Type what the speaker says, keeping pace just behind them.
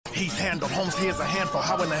He's handled. Holmes, he is a handful.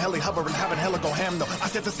 How in the hell he hovering, having hella go ham though. I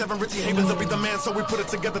said to 7 Richie Havens will be the man, so we put it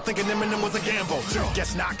together thinking Eminem was a gamble.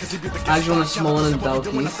 Guess not, cause he beat the guest. I just want to small and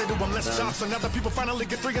bulky. So now the people finally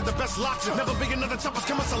get 3 of the best locks. Never be another choppers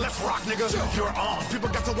coming, so let's rock, nigga. You're on. People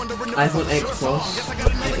got to wonder when iPhone X Plus. Yes, I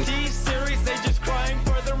got another D-series, they just crying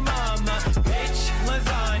for their mama. Bitch,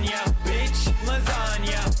 lasagna, bitch,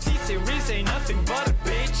 lasagna. D-series ain't nothing but a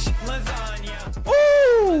bitch, lasagna.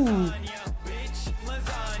 Ooh! Bitch,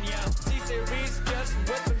 lasagna. D-series just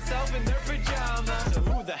whip himself in their pajamas. So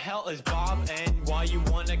who the hell is Bob and why you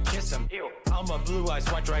wanna kiss him? Ew. I'm a blue-eyed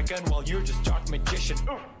white dragon while you're just dark magician.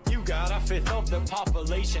 You got a fifth of the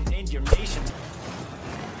population in your nation.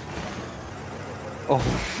 Oh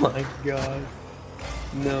my god.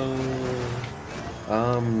 No.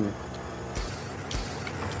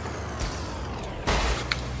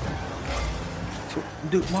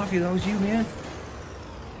 Dude, Mafia, that was you, man.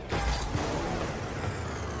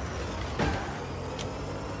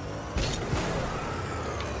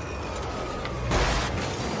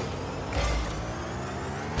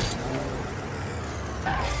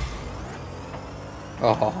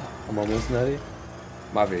 Oh, I'm almost nutty.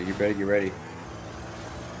 Mafia, you better get ready.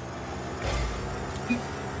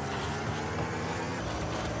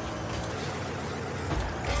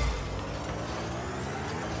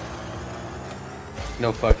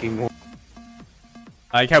 No fucking more.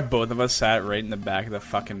 I like how both of us sat right in the back of the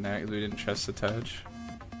fucking net because we didn't trust the touch.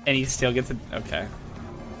 And he still gets it. Okay.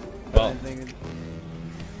 Well.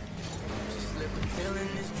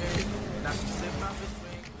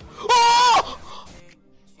 Oh!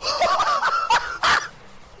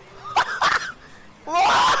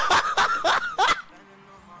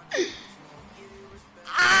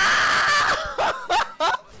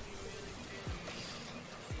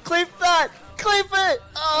 Clip that! Clip it!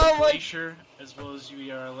 Oh my! As well as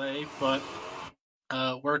UERLA, but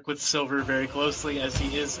work with Silver very closely as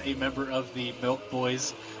he is a member of the Milk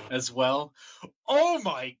Boys as well. Oh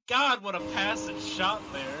my god, what a pass and shot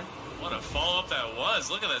there. What a follow-up that was.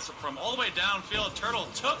 Look at this. From all the way downfield, Turtle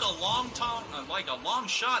took a long time, like a long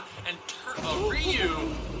shot, and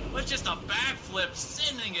Ryu was just a backflip,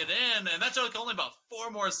 sending it in, and that took only about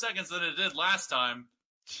 4 more seconds than it did last time.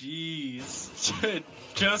 Jeez.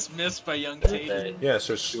 Just missed by young Tate. Yeah,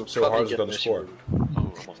 so hard's gonna score.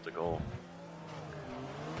 Oh, almost a goal.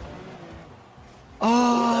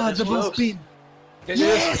 Oh, the ball speed.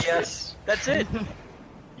 Yes! Yes! That's it! You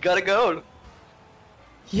gotta go!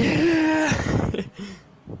 Yeah!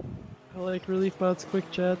 I like Relief Bot's quick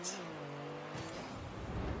chats.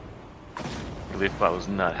 Relief Bot was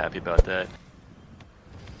not happy about that.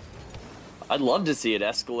 I'd love to see it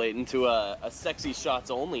escalate into a sexy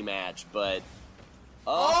shots only match, but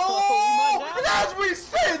and as we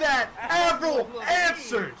say that, Avril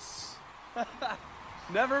answers.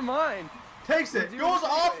 Never mind. Takes it, goes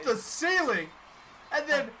off the ceiling, and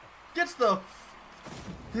then gets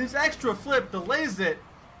his extra flip, delays it,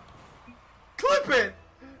 clip it,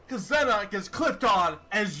 because Zena gets clipped on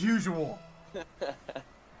as usual.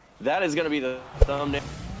 that is gonna be the thumbnail.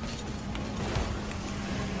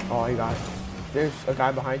 Oh, you got it. There's a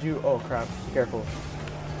guy behind you. Oh crap! Be careful.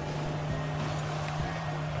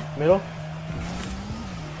 Middle.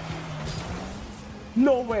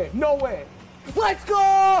 No way! No way! Let's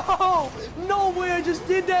go! No way! I just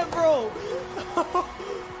did that, bro.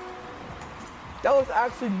 That was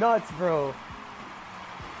actually nuts, bro.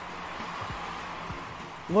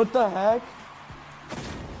 What the heck?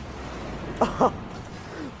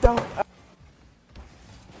 That was...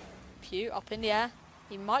 Pew up in the air.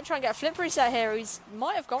 He might try and get a flip reset here. He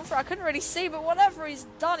might have gone for it. I couldn't really see, but whatever he's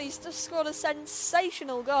done, he's just scored a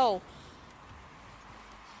sensational goal.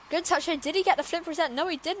 Good touch here. Did he get the flip reset? No,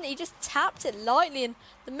 he didn't. He just tapped it lightly, and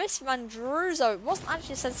the missed man Druzo. It wasn't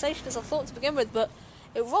actually as sensational as I thought to begin with, but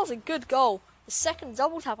it was a good goal. The second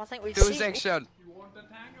double tap, I think we've seen. Section. You want the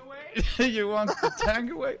tang away? You want the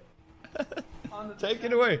tang away? Take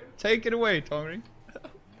it away. Take it away, Tommy.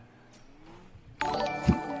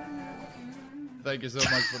 Thank you so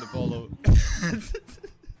much for the follow.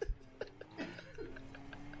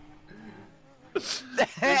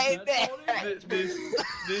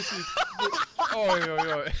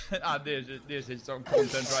 This is this is some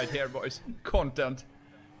content right here, boys. Content.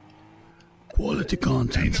 Quality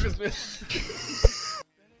content.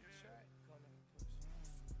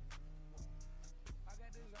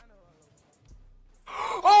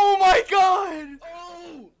 Oh my god!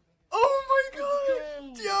 Oh my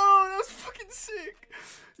god! Yo, that was fucking sick!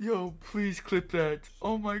 Yo, please clip that.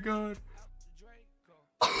 Oh my god.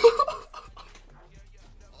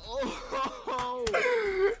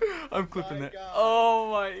 I'm clipping that. Oh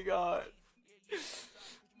my god.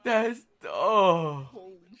 That's oh.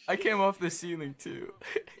 I came off the ceiling too.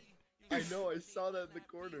 I know, I saw that in the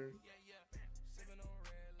corner.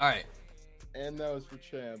 Alright. And that was for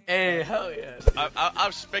champ. Hey, hell yeah.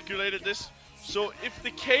 I've speculated this. So if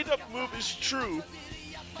the K-Dub move is true,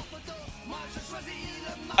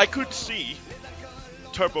 I could see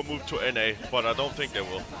Turbo move to NA, but I don't think they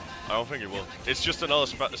will. I don't think it will. It's just another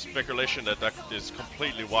speculation that is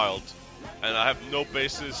completely wild. And I have no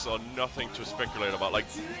basis or nothing to speculate about. Like,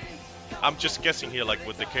 I'm just guessing here, like,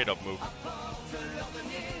 with the K-Dub move.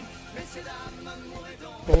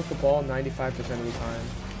 Hold the ball 95% of the time.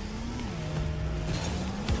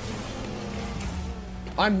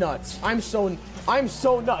 I'm nuts. I'm so nuts. I'm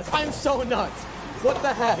so nuts. What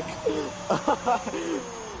the heck?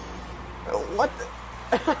 What the...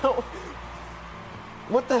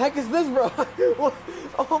 What the heck is this, bro? What?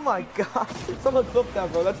 Oh my god. Someone clip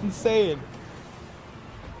that, bro. That's insane.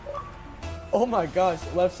 Oh my gosh.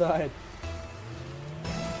 Left side.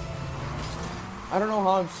 I don't know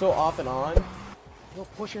how I'm so off and on. He'll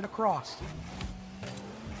push it across.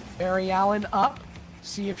 Barry Allen up.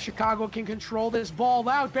 See if Chicago can control this ball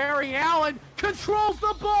out. Barry Allen controls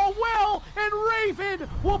the ball well, and Raven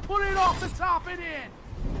will put it off the top and in.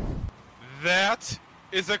 That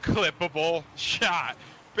is a clippable shot.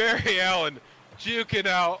 Barry Allen juking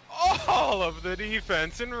out all of the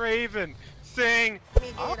defense, and Raven saying,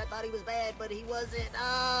 I thought he was bad, but he wasn't.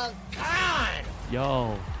 God!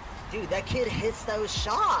 Yo. Dude, that kid hits those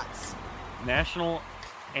shots. National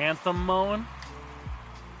anthem mowing?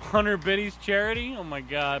 Hunter Biddy's charity? Oh my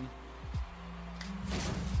god.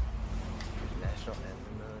 National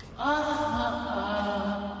anthem mode. Oh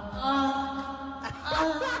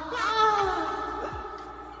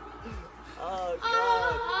god.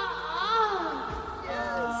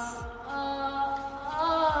 Yes.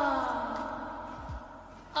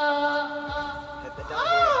 Hit the double.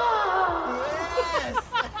 Yes.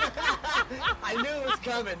 I knew it was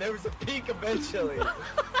coming. There was a peak eventually.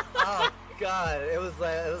 Oh god, it was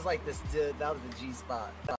like this dude. That was the G spot.